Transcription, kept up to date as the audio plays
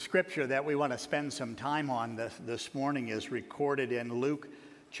scripture that we want to spend some time on this morning is recorded in Luke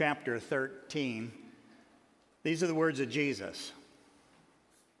chapter 13. These are the words of Jesus.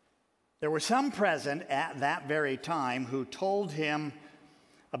 There were some present at that very time who told him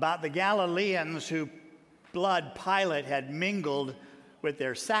about the Galileans whose blood Pilate had mingled with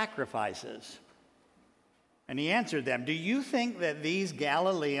their sacrifices. And he answered them, "Do you think that these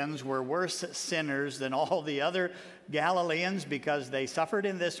Galileans were worse sinners than all the other Galileans because they suffered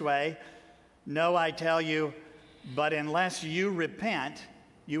in this way? No, I tell you, but unless you repent,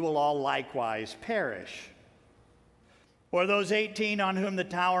 you will all likewise perish. Or those 18 on whom the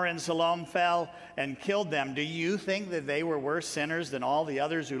tower in Siloam fell and killed them, do you think that they were worse sinners than all the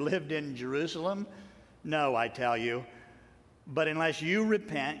others who lived in Jerusalem? No, I tell you, but unless you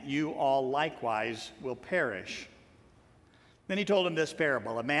repent, you all likewise will perish." Then he told him this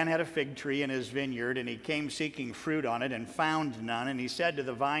parable. A man had a fig tree in his vineyard, and he came seeking fruit on it and found none. And he said to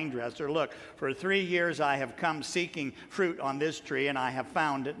the vine dresser, "Look, for 3 years I have come seeking fruit on this tree, and I have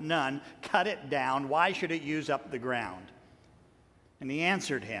found none. Cut it down. Why should it use up the ground?" And he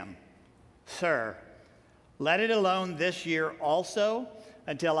answered him, "Sir, let it alone this year also,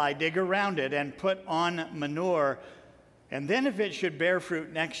 until I dig around it and put on manure. And then if it should bear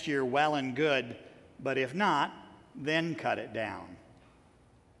fruit next year, well and good. But if not, then cut it down."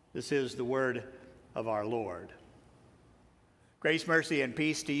 This is the word of our Lord. Grace, mercy, and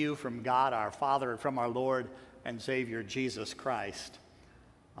peace to you from God our Father and from our Lord and Savior Jesus Christ.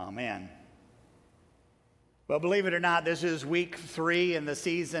 Amen. Well, believe it or not, this is week 3 in the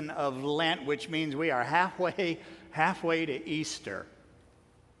season of Lent, which means we are halfway to Easter.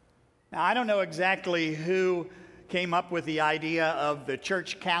 Now, I don't know exactly who came up with the idea of the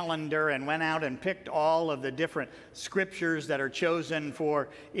church calendar and went out and picked all of the different scriptures that are chosen for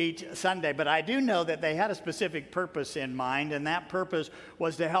each Sunday, but I do know that they had a specific purpose in mind, and that purpose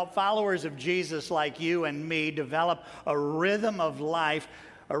was to help followers of Jesus like you and me develop a rhythm of life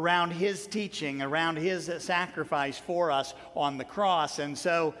around his teaching, around his sacrifice for us on the cross. And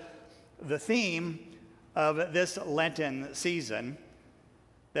so the theme of this Lenten season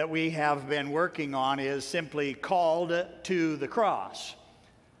that we have been working on is simply called to the cross.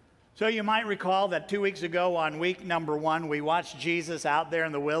 So you might recall that 2 weeks ago on week number 1, we watched Jesus out there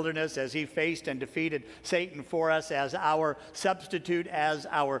in the wilderness as he faced and defeated Satan for us as our substitute, as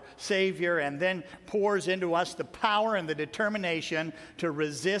our Savior, and then pours into us the power and the determination to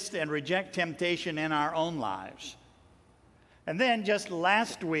resist and reject temptation in our own lives. And then just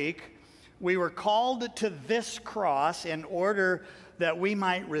last week, we were called to this cross in order that we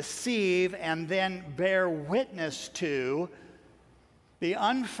might receive and then bear witness to the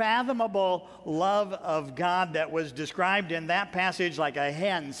unfathomable love of God that was described in that passage like a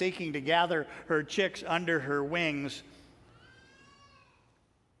hen seeking to gather her chicks under her wings,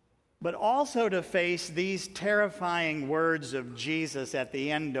 but also to face these terrifying words of Jesus at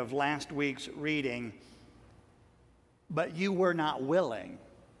the end of last week's reading, "But you were not willing."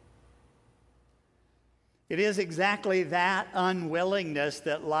 It is exactly that unwillingness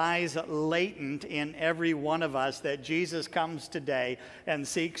that lies latent in every one of us that Jesus comes today and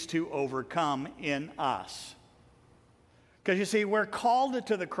seeks to overcome in us. Because you see, we're called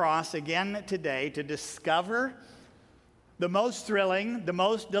to the cross again today to discover the most thrilling, the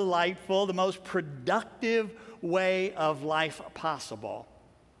most delightful, the most productive way of life possible.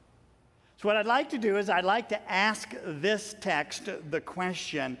 So what I'd like to do is I'd like to ask this text the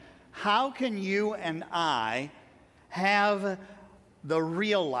question, how can you and I have the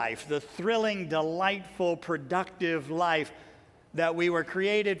real life, the thrilling, delightful, productive life that we were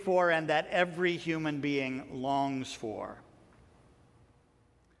created for and that every human being longs for?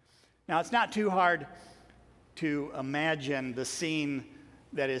 Now, it's not too hard to imagine the scene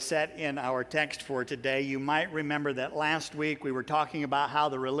that is set in our text for today. You might remember that last week we were talking about how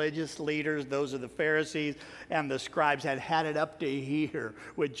the religious leaders, those are the Pharisees and the scribes, had it up to here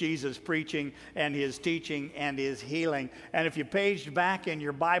with Jesus preaching and his teaching and his healing. And if you paged back in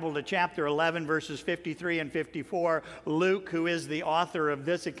your Bible to chapter 11, verses 53 and 54, Luke, who is the author of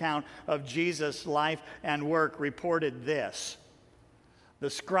this account of Jesus' life and work, reported this: "The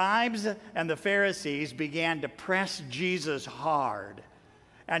scribes and the Pharisees began to press Jesus hard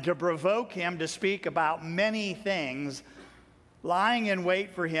and to provoke him to speak about many things, lying in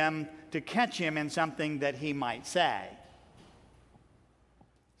wait for him to catch him in something that he might say."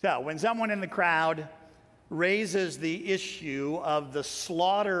 So, when someone in the crowd raises the issue of the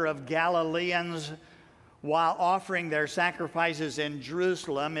slaughter of Galileans while offering their sacrifices in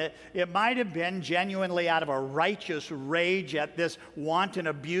Jerusalem, it might have been genuinely out of a righteous rage at this wanton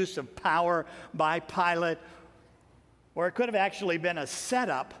abuse of power by Pilate, Or it could have actually been a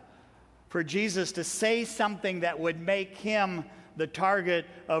setup for Jesus to say something that would make him the target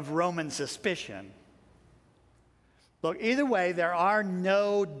of Roman suspicion. Look, either way, there are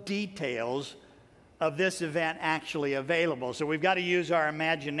no details of this event actually available. So we've got to use our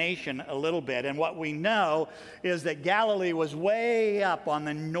imagination a little bit. And what we know is that Galilee was way up on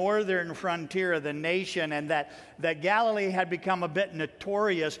the northern frontier of the nation, and that Galilee had become a bit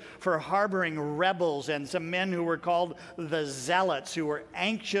notorious for harboring rebels and some men who were called the Zealots, who were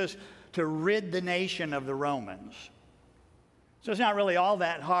anxious to rid the nation of the Romans. So it's not really all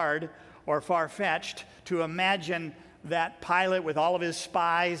that hard or far-fetched to imagine that Pilate, with all of his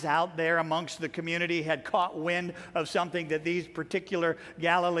spies out there amongst the community, had caught wind of something that these particular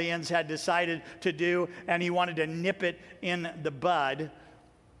Galileans had decided to do, and he wanted to nip it in the bud.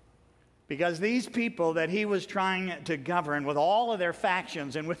 Because these people that he was trying to govern, with all of their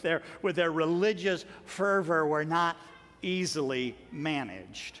factions and with their religious fervor, were not easily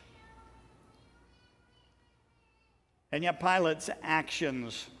managed. And yet Pilate's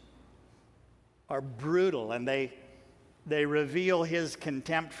actions are brutal, and they reveal his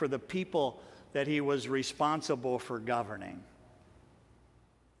contempt for the people that he was responsible for governing.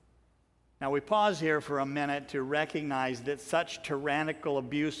 Now we pause here for a minute to recognize that such tyrannical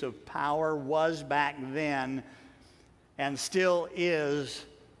abuse of power was back then and still is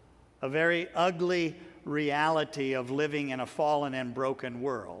a very ugly reality of living in a fallen and broken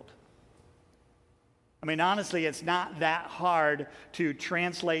world. I mean, honestly, it's not that hard to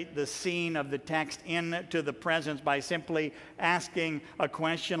translate the scene of the text into the present by simply asking a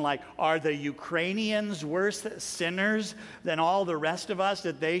question like, are the Ukrainians worse sinners than all the rest of us,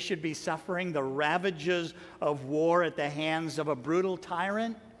 that they should be suffering the ravages of war at the hands of a brutal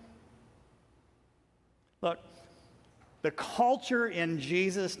tyrant? Look, the culture in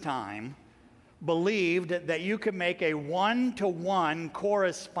Jesus' time believed that you could make a one-to-one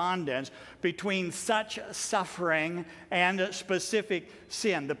correspondence between such suffering and specific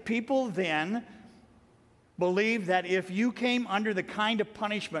sin. The people then believed that if you came under the kind of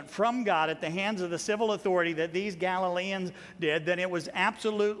punishment from God at the hands of the civil authority that these Galileans did, then it was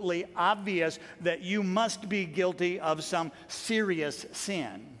absolutely obvious that you must be guilty of some serious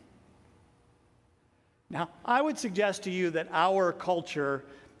sin. Now, I would suggest to you that our culture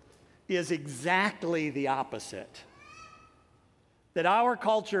is exactly the opposite. That our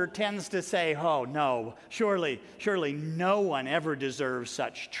culture tends to say, oh, no, surely no one ever deserves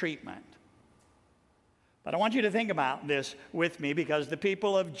such treatment. But I want you to think about this with me, because the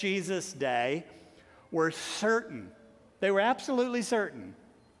people of Jesus' day were certain, they were absolutely certain,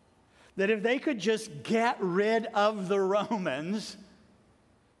 that if they could just get rid of the Romans,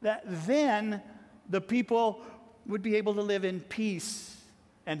 that then the people would be able to live in peace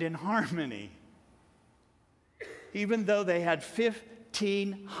and in harmony, even though they had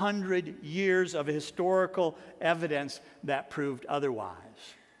 1,500 years of historical evidence that proved otherwise.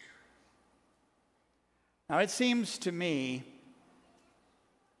 Now, it seems to me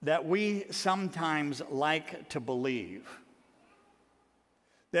that we sometimes like to believe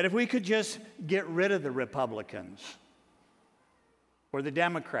that if we could just get rid of the Republicans or the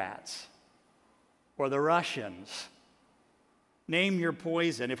Democrats or the Russians, name your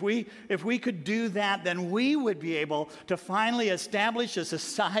poison. If we could do that, then we would be able to finally establish a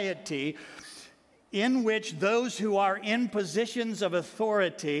society in which those who are in positions of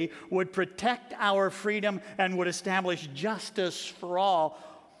authority would protect our freedom and would establish justice for all.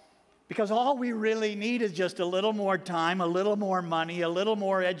 Because all we really need is just a little more time, a little more money, a little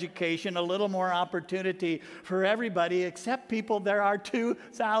more education, a little more opportunity for everybody, except people. There are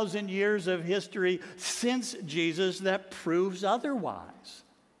 2,000 years of history since Jesus that proves otherwise.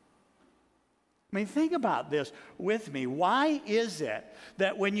 I mean, think about this with me. Why is it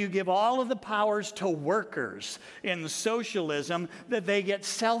that when you give all of the powers to workers in socialism, that they get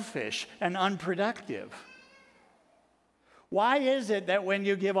selfish and unproductive? Why is it that when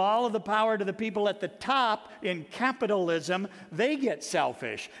you give all of the power to the people at the top in capitalism, they get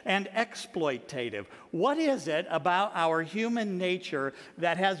selfish and exploitative? What is it about our human nature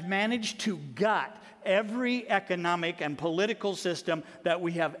that has managed to gut every economic and political system that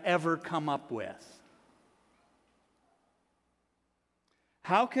we have ever come up with?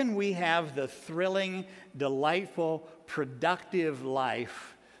 How can we have the thrilling, delightful, productive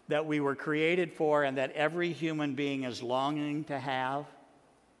life that we were created for and that every human being is longing to have?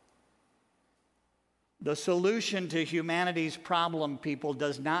 The solution to humanity's problem, people,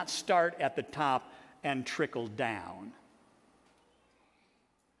 does not start at the top and trickle down.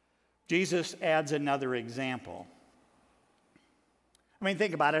 Jesus adds another example. I mean,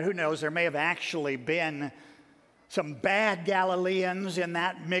 think about it. Who knows? There may have actually been some bad Galileans in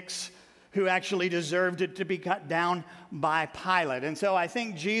that mix who actually deserved it to be cut down by Pilate. And so I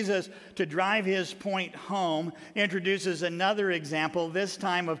think Jesus, to drive his point home, introduces another example, this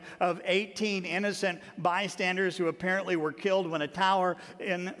time of 18 innocent bystanders who apparently were killed when a tower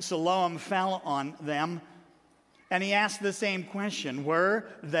in Siloam fell on them. And he asked the same question: were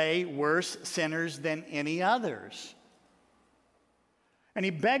they worse sinners than any others? And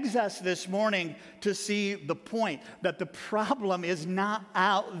he begs us this morning to see the point that the problem is not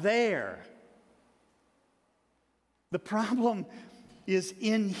out there. The problem is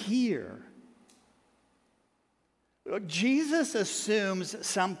in here. Jesus assumes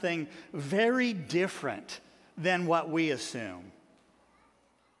something very different than what we assume.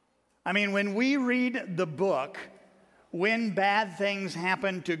 I mean, when we read the book, When Bad Things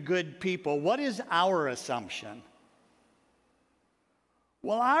Happen to Good People, what is our assumption?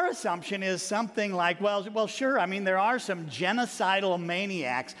 Well, our assumption is something like, well, sure, I mean, there are some genocidal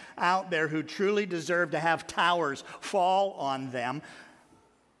maniacs out there who truly deserve to have towers fall on them,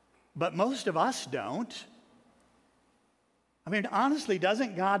 but most of us don't. I mean, honestly,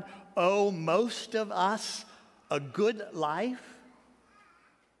 doesn't God owe most of us a good life?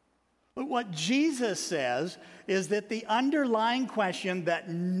 But what Jesus says is that the underlying question that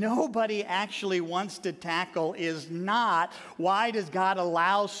nobody actually wants to tackle is not, why does God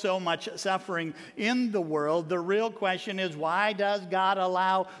allow so much suffering in the world? The real question is, why does God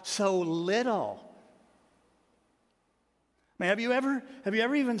allow so little? I mean, have you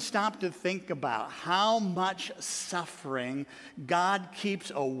ever even stopped to think about how much suffering God keeps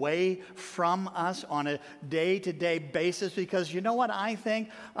away from us on a day-to-day basis? Because you know what I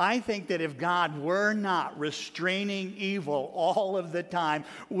think? I think that if God were not restraining evil all of the time,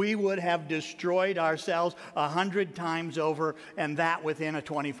 we would have destroyed ourselves 100 times over, and that within a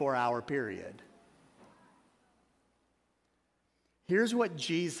 24-hour period. Here's what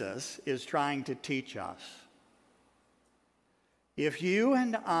Jesus is trying to teach us. If you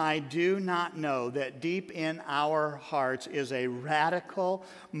and I do not know that deep in our hearts is a radical,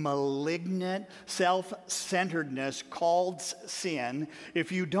 malignant self-centeredness called sin,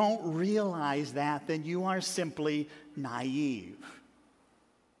 if you don't realize that, then you are simply naive.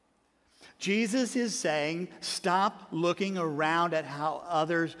 Jesus is saying, stop looking around at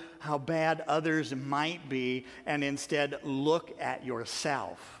how bad others might be, and instead look at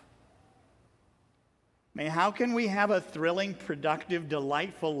yourself. I mean, how can we have a thrilling, productive,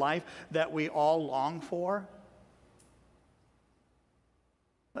 delightful life that we all long for?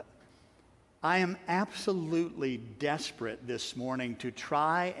 I am absolutely desperate this morning to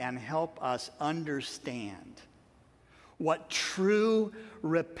try and help us understand what true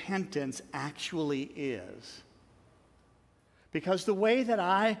repentance actually is. Because the way that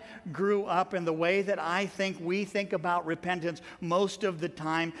I grew up and the way that I think we think about repentance most of the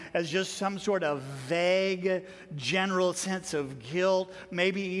time as just some sort of vague, general sense of guilt,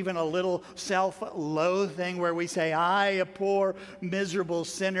 maybe even a little self-loathing where we say, I, a poor, miserable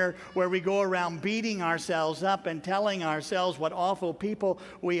sinner, where we go around beating ourselves up and telling ourselves what awful people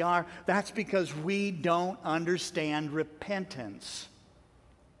we are, that's because we don't understand repentance.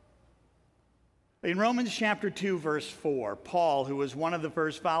 In Romans chapter 2, verse 4, Paul, who was one of the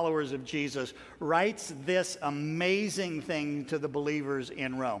first followers of Jesus, writes this amazing thing to the believers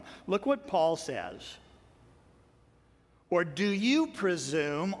in Rome. Look what Paul says. Or do you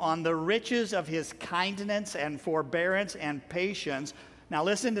presume on the riches of his kindness and forbearance and patience? Now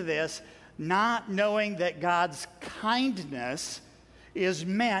listen to this. Not knowing that God's kindness is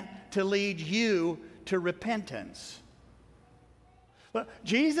meant to lead you to repentance. But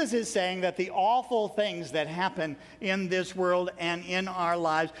Jesus is saying that the awful things that happen in this world and in our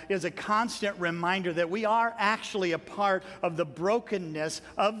lives is a constant reminder that we are actually a part of the brokenness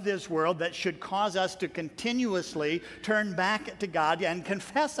of this world that should cause us to continuously turn back to God and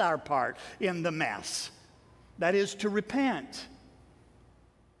confess our part in the mess. That is, to repent.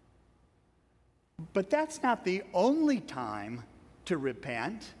 But that's not the only time to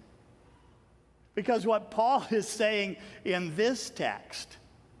repent. Because what Paul is saying in this text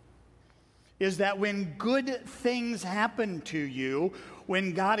is that when good things happen to you,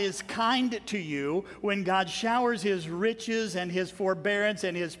 when God is kind to you, when God showers his riches and his forbearance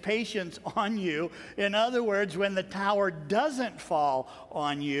and his patience on you, in other words, when the tower doesn't fall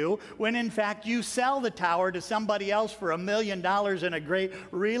on you, when in fact you sell the tower to somebody else for $1 million in a great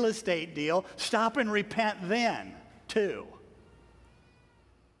real estate deal, stop and repent then, too.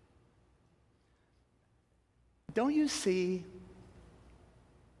 Don't you see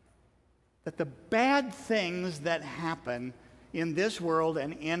that the bad things that happen in this world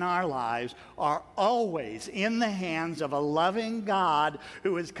and in our lives are always in the hands of a loving God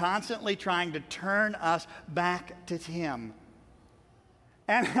who is constantly trying to turn us back to Him.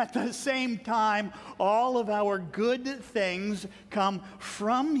 And at the same time, all of our good things come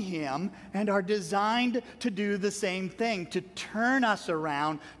from Him and are designed to do the same thing, to turn us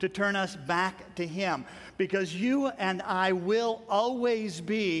around, to turn us back to Him. Because you and I will always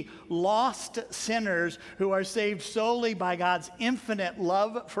be lost sinners who are saved solely by God's infinite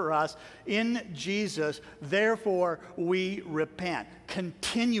love for us in Jesus. Therefore, we repent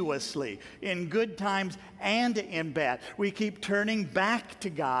continuously in good times and in bad. We keep turning back to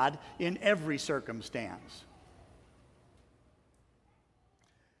God in every circumstance.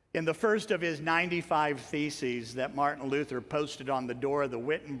 In the first of his 95 theses that Martin Luther posted on the door of the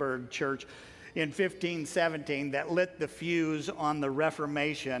Wittenberg Church in 1517 that lit the fuse on the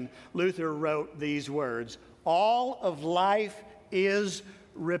Reformation, Luther wrote these words: "All of life is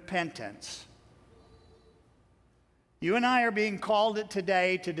repentance." You and I are being called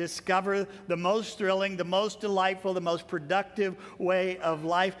today to discover the most thrilling, the most delightful, the most productive way of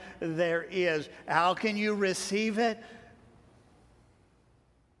life there is. How can you receive it?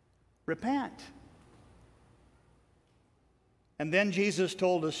 Repent. And then Jesus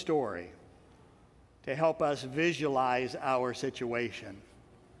told a story to help us visualize our situation.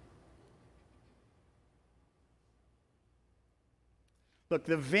 Look,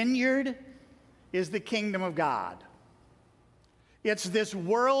 the vineyard is the kingdom of God. It's this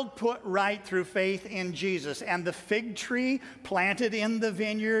world put right through faith in Jesus. And the fig tree planted in the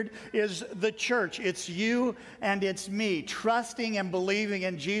vineyard is the church. It's you and it's me, trusting and believing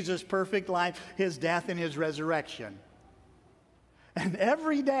in Jesus' perfect life, His death, and His resurrection. And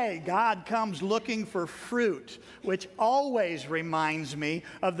every day, God comes looking for fruit, which always reminds me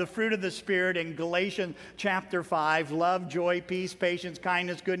of the fruit of the Spirit in Galatians chapter 5, love, joy, peace, patience,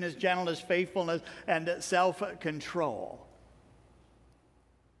 kindness, goodness, gentleness, faithfulness, and self-control.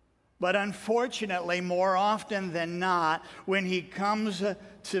 But unfortunately, more often than not, when He comes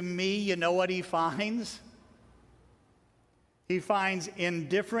to me, you know what He finds? He finds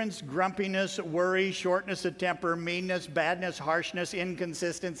indifference, grumpiness, worry, shortness of temper, meanness, badness, harshness,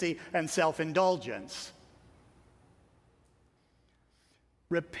 inconsistency, and self-indulgence.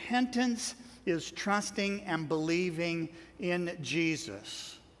 Repentance is trusting and believing in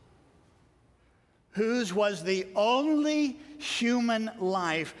Jesus, whose was the only human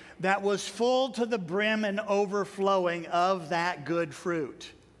life that was full to the brim and overflowing of that good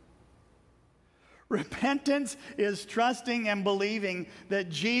fruit. Repentance is trusting and believing that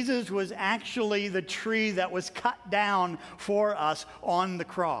Jesus was actually the tree that was cut down for us on the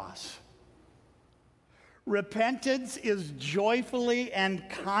cross. Repentance is joyfully and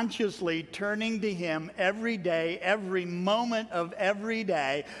consciously turning to Him every day, every moment of every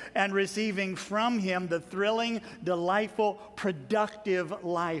day, and receiving from Him the thrilling, delightful, productive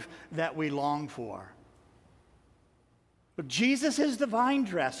life that we long for. But Jesus is the vine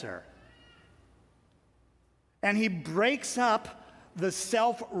dresser, and He breaks up the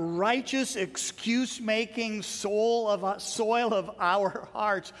self-righteous, excuse-making soil of our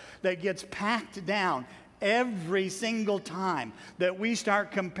hearts that gets packed down every single time that we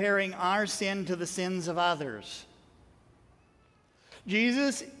start comparing our sin to the sins of others.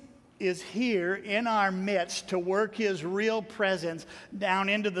 Jesus is here in our midst to work His real presence down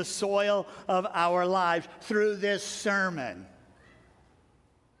into the soil of our lives through this sermon,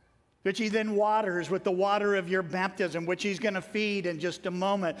 which He then waters with the water of your baptism, which He's going to feed in just a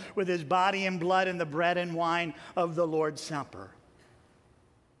moment with His body and blood and the bread and wine of the Lord's Supper.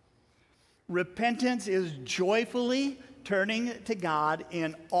 Repentance is joyfully turning to God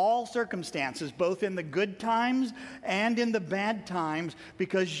in all circumstances, both in the good times and in the bad times,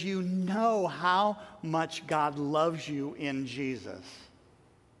 because you know how much God loves you in Jesus.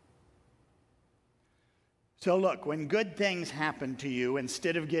 So look, when good things happen to you,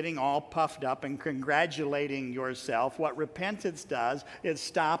 instead of getting all puffed up and congratulating yourself, what repentance does is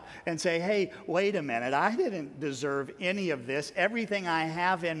stop and say, hey, wait a minute, I didn't deserve any of this. Everything I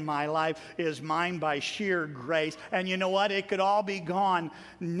have in my life is mine by sheer grace. And you know what? It could all be gone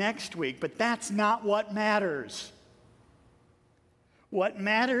next week, but that's not what matters. What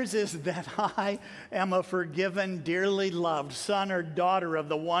matters is that I am a forgiven, dearly loved son or daughter of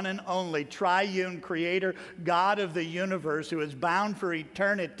the one and only triune creator, God of the universe, who is bound for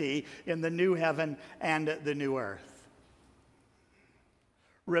eternity in the new heaven and the new earth.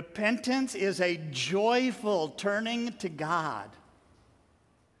 Repentance is a joyful turning to God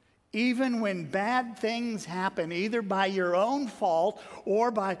Even when bad things happen, either by your own fault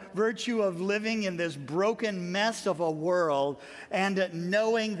or by virtue of living in this broken mess of a world, and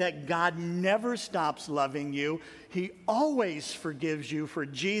knowing that God never stops loving you, He always forgives you for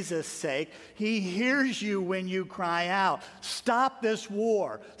Jesus' sake. He hears you when you cry out, "Stop this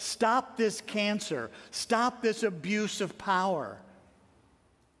war, stop this cancer, stop this abuse of power."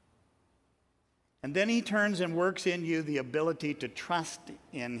 And then He turns and works in you the ability to trust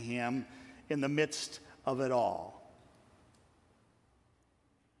in Him in the midst of it all.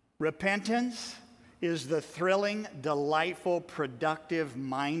 Repentance is the thrilling, delightful, productive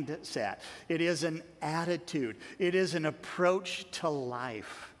mindset. It is an attitude. It is an approach to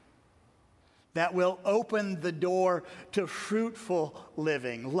life that will open the door to fruitful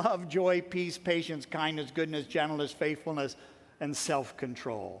living: love, joy, peace, patience, kindness, goodness, gentleness, faithfulness, and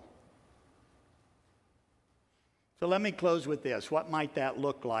self-control. So let me close with this. What might that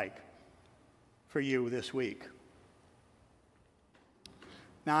look like for you this week?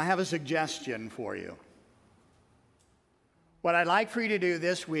 Now, I have a suggestion for you. What I'd like for you to do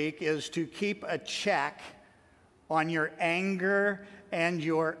this week is to keep a check on your anger and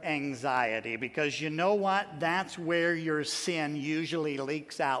your anxiety, because you know what? That's where your sin usually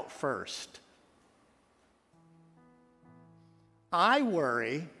leaks out first. I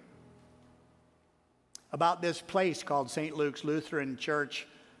worry about this place called St. Luke's Lutheran Church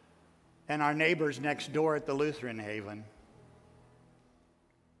and our neighbors next door at the Lutheran Haven.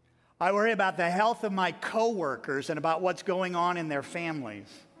 I worry about the health of my coworkers and about what's going on in their families.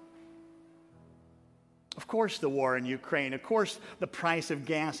 Of course, the war in Ukraine. Of course, the price of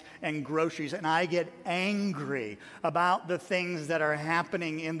gas and groceries. And I get angry about the things that are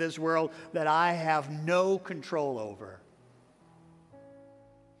happening in this world that I have no control over.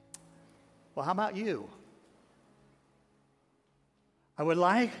 Well, how about you? I would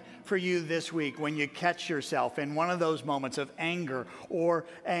like for you this week, when you catch yourself in one of those moments of anger or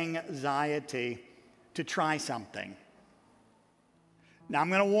anxiety, to try something. Now, I'm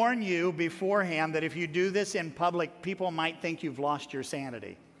going to warn you beforehand that if you do this in public, people might think you've lost your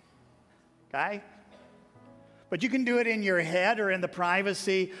sanity. Okay? But you can do it in your head or in the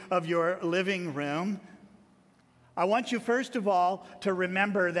privacy of your living room. I want you, first of all, to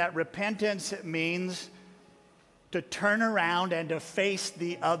remember that repentance means to turn around and to face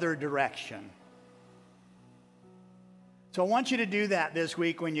the other direction. So I want you to do that this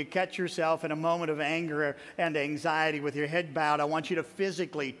week when you catch yourself in a moment of anger and anxiety with your head bowed. I want you to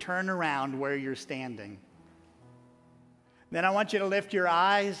physically turn around where you're standing. Then I want you to lift your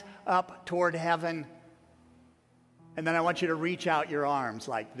eyes up toward heaven. And then I want you to reach out your arms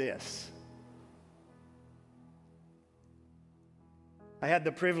like this. I had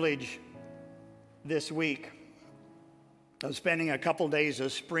the privilege this week of spending a couple days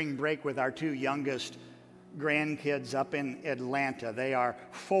of spring break with our two youngest grandkids up in Atlanta. They are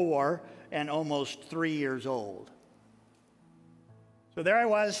 4 and almost 3 years old. So there I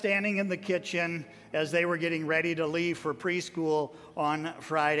was standing in the kitchen as they were getting ready to leave for preschool on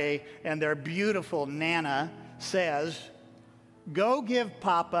Friday, and their beautiful Nana says, "Go give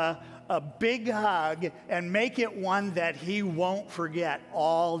Papa a big hug and make it one that he won't forget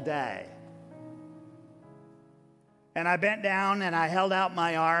all day." And I bent down and I held out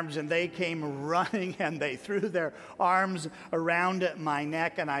my arms, and they came running and they threw their arms around my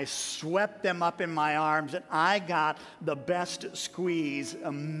neck, and I swept them up in my arms, and I got the best squeeze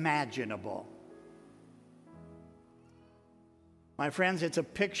imaginable. My friends, it's a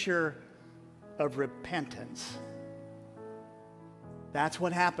picture of repentance. That's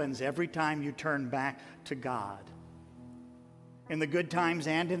what happens every time you turn back to God, in the good times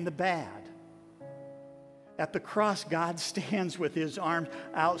and in the bad. At the cross, God stands with his arms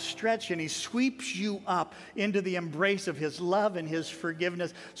outstretched, and he sweeps you up into the embrace of his love and his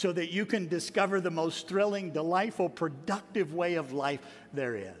forgiveness so that you can discover the most thrilling, delightful, productive way of life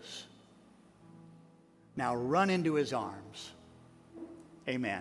there is. Now run into his arms. Amen.